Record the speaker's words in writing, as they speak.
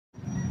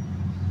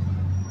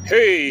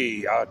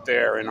Hey, out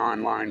there in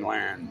online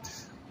land,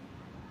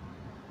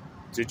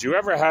 did you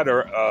ever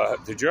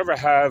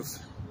have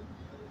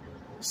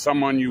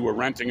someone you were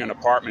renting an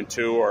apartment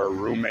to or a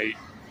roommate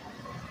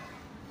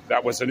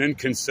that was an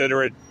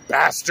inconsiderate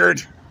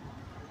bastard?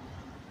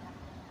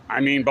 I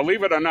mean,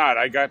 believe it or not,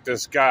 I got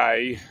this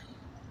guy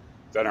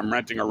that I'm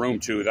renting a room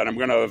to that I'm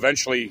going to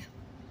eventually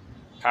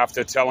have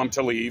to tell him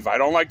to leave. I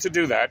don't like to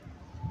do that.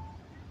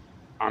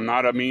 I'm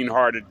not a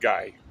mean-hearted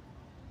guy,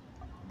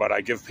 but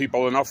I give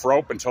people enough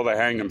rope until they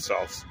hang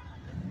themselves.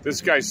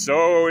 This guy's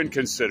so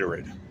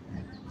inconsiderate.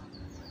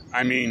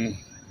 I mean,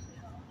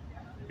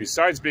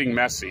 besides being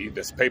messy,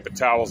 there's paper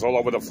towels all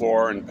over the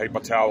floor and paper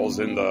towels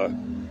in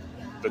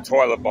the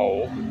toilet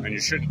bowl. And you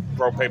shouldn't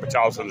throw paper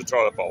towels in the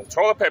toilet bowl.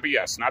 Toilet paper,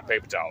 yes, not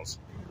paper towels.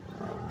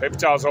 Paper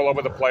towels all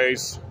over the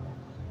place.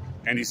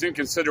 And he's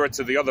inconsiderate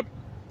to the other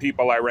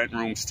people I rent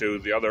rooms to,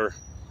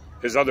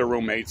 his other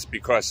roommates,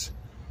 because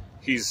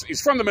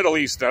he's from the Middle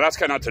East. Now, that's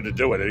got nothing to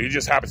do with it. He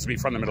just happens to be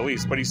from the Middle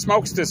East. But he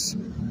smokes this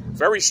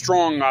very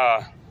strong,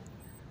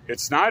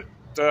 it's not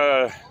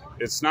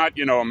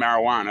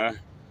marijuana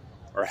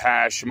or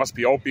hash. It must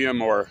be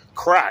opium or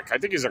crack. I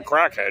think he's a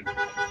crackhead.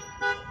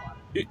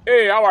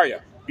 Hey, how are you?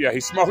 Yeah, he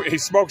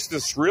smokes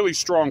this really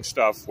strong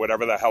stuff,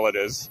 whatever the hell it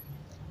is.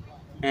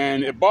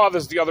 And it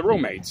bothers the other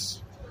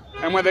roommates.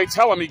 And when they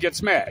tell him, he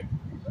gets mad.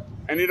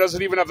 And he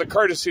doesn't even have the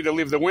courtesy to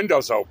leave the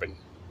windows open.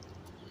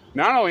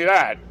 Not only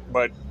that,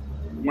 but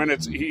when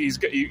he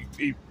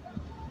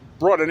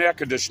brought an air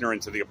conditioner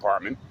into the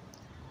apartment,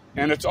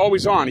 and it's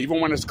always on, even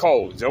when it's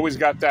cold. He's always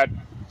got that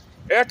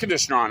air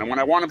conditioner on. And when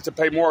I want him to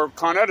pay more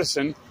Con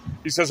Edison,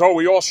 he says, oh,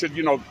 we all should,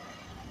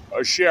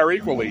 share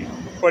equally.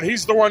 But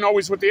he's the one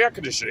always with the air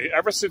conditioner.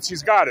 Ever since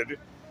he's got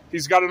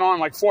it on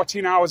like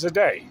 14 hours a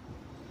day.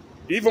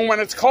 Even when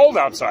it's cold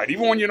outside,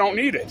 even when you don't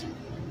need it.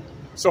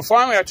 So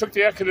finally, I took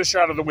the air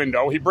conditioner out of the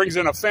window. He brings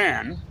in a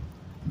fan.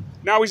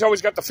 Now he's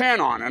always got the fan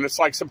on, and it's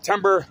like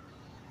September.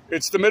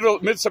 It's the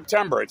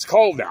mid-September. It's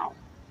cold now.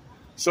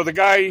 So the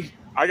guy, he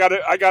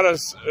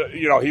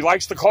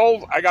likes the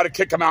cold. I got to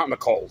kick him out in the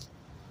cold.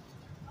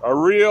 A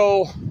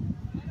real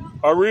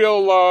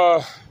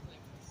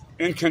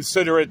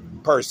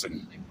inconsiderate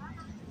person.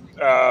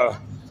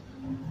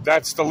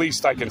 That's the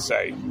least I can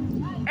say.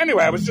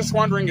 Anyway, I was just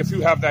wondering if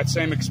you have that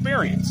same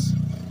experience.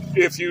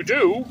 If you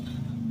do,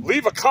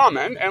 leave a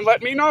comment and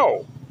let me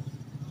know,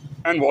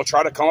 and we'll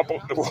try to come up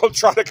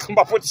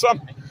with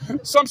some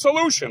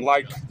solution,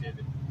 like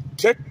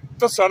kick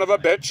the son of a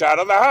bitch out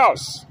of the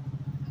house.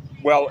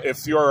 Well,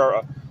 if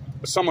you're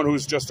someone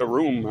who's just a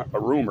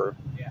roomer,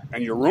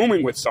 and you're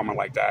rooming with someone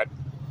like that,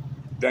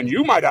 then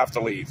you might have to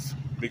leave,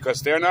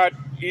 because they're not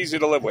easy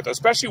to live with,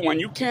 especially when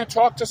you can't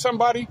talk to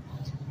somebody,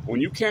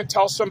 when you can't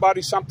tell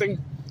somebody something.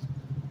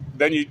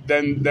 Then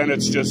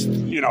it's just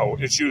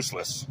it's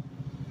useless.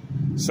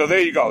 So there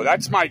you go.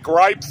 That's my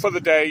gripe for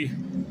the day.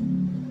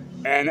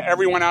 And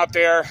everyone out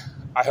there,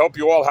 I hope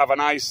you all have a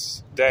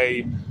nice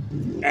day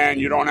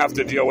and you don't have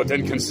to deal with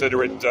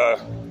inconsiderate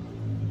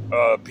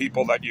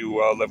people that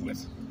you live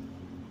with.